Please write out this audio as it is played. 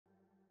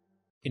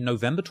In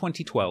November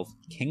 2012,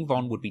 King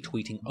Von would be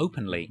tweeting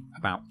openly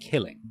about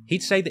killing.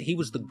 He'd say that he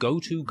was the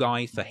go-to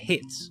guy for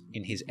hits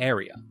in his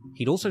area.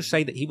 He'd also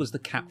say that he was the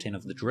captain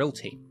of the drill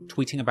team,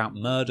 tweeting about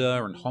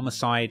murder and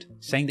homicide,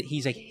 saying that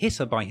he's a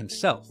hitter by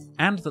himself,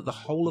 and that the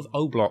whole of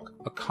O Block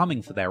are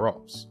coming for their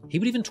ops. He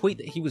would even tweet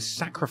that he was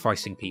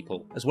sacrificing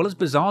people, as well as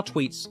bizarre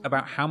tweets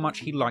about how much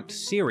he liked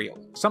cereal,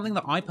 something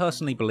that I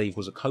personally believe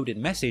was a coded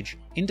message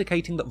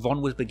indicating that Von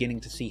was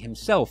beginning to see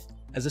himself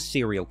as a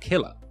serial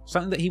killer,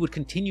 something that he would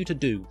continue to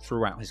do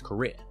throughout his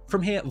career.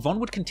 From here, Von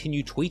would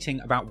continue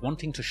tweeting about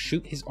wanting to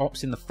shoot his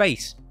ops in the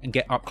face and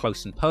get up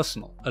close and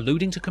personal,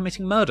 alluding to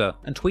committing murder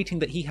and tweeting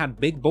that he had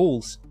big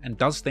balls and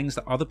does things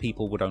that other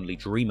people would only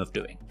dream of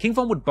doing. King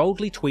Von would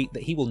boldly tweet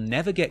that he will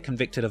never get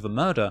convicted of a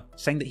murder,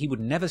 saying that he would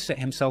never set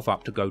himself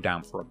up to go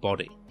down for a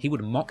body. He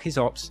would mock his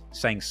ops,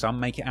 saying some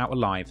make it out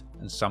alive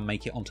and some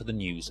make it onto the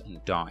news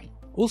and die.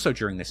 Also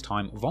during this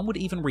time, Von would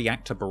even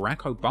react to Barack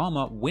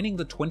Obama winning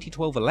the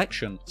 2012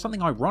 election,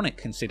 something ironic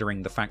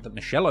considering the fact that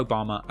Michelle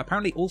Obama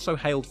apparently also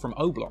hailed from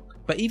O Block.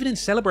 But even in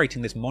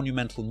celebrating this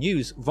monumental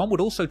news, Von would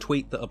also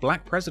tweet that a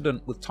black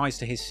president with ties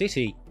to his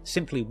city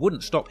simply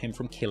wouldn't stop him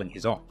from killing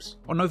his ops.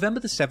 On November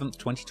the 7th,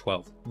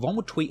 2012, Von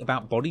would tweet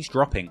about bodies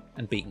dropping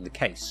and beating the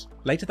case.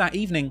 Later that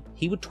evening,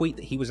 he would tweet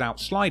that he was out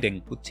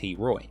sliding with T.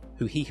 Roy,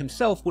 who he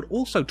himself would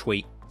also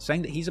tweet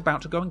saying that he's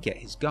about to go and get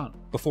his gun,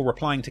 before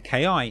replying to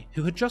KI,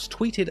 who had just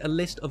tweeted a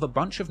list of a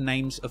bunch of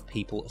names of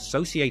people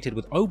associated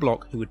with O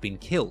Block who had been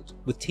killed,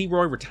 with T.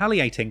 Roy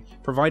retaliating,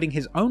 providing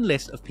his own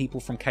list of people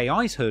from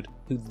KI's hood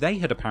who they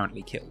had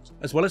apparently killed,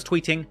 as well as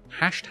tweeting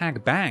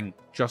 #bang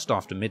just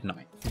after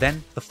midnight.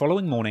 Then, the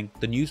following morning,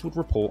 the news would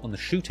report on the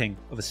shooting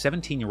of a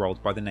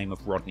 17-year-old by the name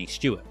of Rodney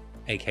Stewart,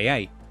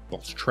 aka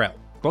BossTrell.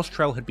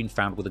 BossTrell had been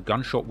found with a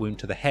gunshot wound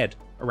to the head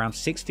around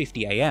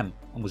 6:50 AM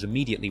and was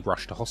immediately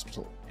rushed to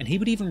hospital. And he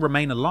would even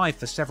remain alive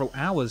for several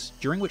hours,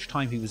 during which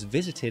time he was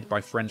visited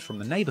by friends from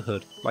the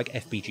neighbourhood like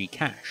FBG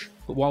Cash.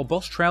 But while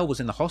BossTrell was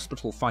in the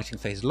hospital fighting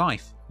for his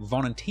life,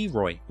 Von and T.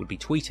 Roy would be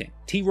tweeting.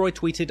 T. Roy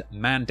tweeted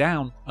 "man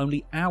down"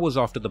 only hours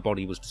after the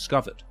body was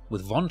discovered,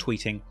 with Von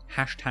tweeting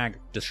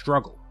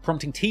 #thestruggle,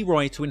 prompting T.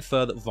 Roy to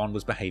infer that Von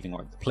was behaving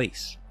like the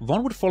police.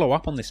 Von would follow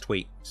up on this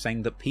tweet,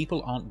 saying that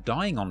people aren't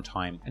dying on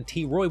time, and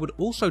T. Roy would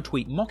also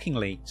tweet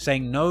mockingly,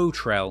 saying "no,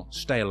 Trell,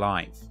 stay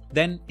alive."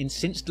 Then, in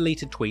since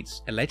deleted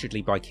tweets,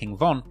 allegedly by King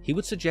Von, he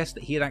would suggest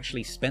that he had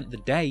actually spent the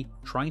day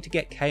trying to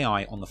get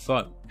KI on the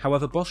phone.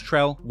 However,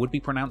 BossTrell would be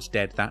pronounced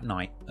dead that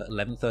night at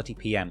 11:30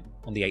 PM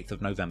on the 8th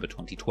of November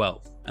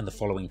 2012, and the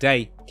following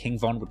day, King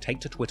Von would take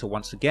to Twitter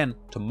once again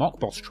to mock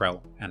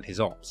BossTrell and his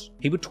ops.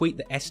 He would tweet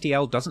that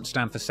STL doesn't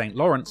stand for St.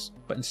 Lawrence,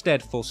 but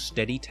instead for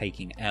steady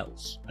taking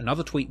L's.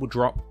 Another tweet would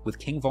drop, with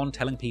King Von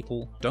telling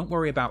people, "Don't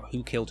worry about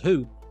who killed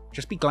who,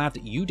 just be glad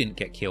that you didn't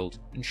get killed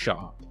and shut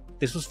up."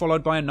 This was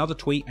followed by another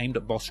tweet aimed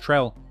at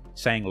BossTrell,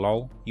 saying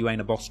 "lol, you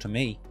ain't a boss to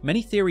me."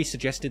 Many theories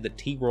suggested that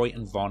T. Roy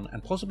and Von,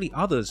 and possibly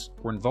others,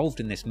 were involved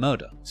in this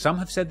murder. Some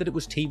have said that it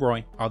was T.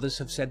 Roy, others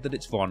have said that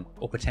it's Von,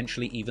 or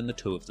potentially even the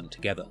two of them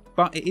together.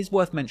 But it is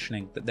worth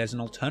mentioning that there's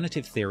an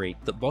alternative theory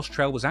that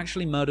BossTrell was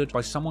actually murdered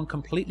by someone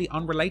completely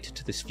unrelated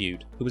to this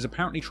feud, who was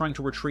apparently trying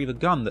to retrieve a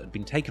gun that had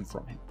been taken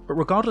from him. But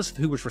regardless of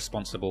who was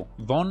responsible,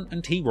 Von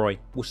and T. Roy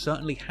were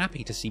certainly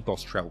happy to see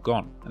BossTrell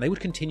gone, and they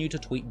would continue to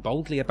tweet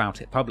boldly about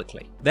it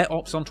publicly. Their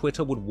ops on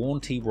Twitter would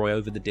warn T. Roy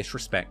over the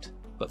disrespect,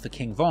 but for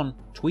King Von,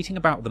 tweeting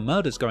about the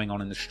murders going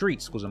on in the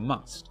streets was a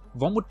must.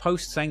 Von would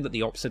post saying that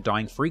the ops are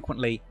dying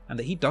frequently and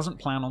that he doesn't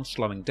plan on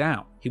slowing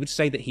down. He would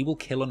say that he will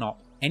kill an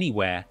op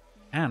anywhere,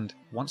 and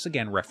once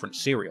again reference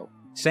cereal,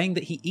 saying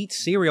that he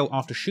eats cereal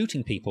after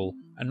shooting people,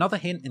 another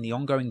hint in the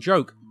ongoing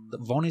joke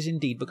that Von is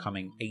indeed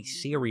becoming a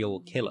serial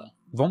killer.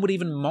 Von would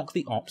even mock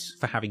the ops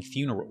for having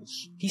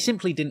funerals. He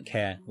simply didn't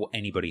care what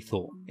anybody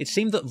thought. It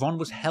seemed that Von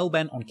was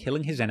hellbent on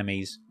killing his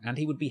enemies, and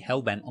he would be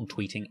hellbent on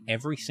tweeting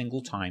every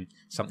single time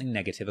something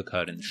negative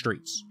occurred in the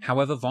streets.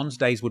 However, Von's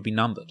days would be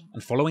numbered,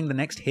 and following the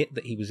next hit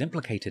that he was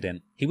implicated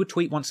in, he would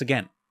tweet once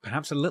again,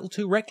 perhaps a little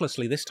too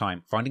recklessly this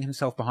time, finding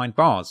himself behind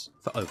bars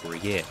for over a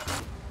year.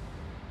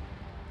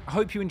 I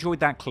hope you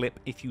enjoyed that clip.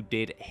 If you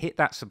did, hit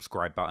that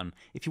subscribe button.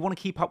 If you want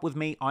to keep up with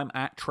me, I'm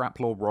at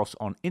TraplawRoss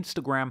on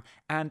Instagram,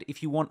 and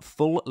if you want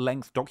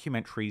full-length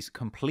documentaries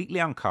completely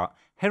uncut,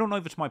 head on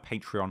over to my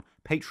Patreon,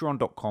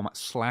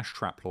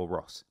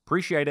 patreon.com/TraplawRoss.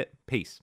 Appreciate it. Peace.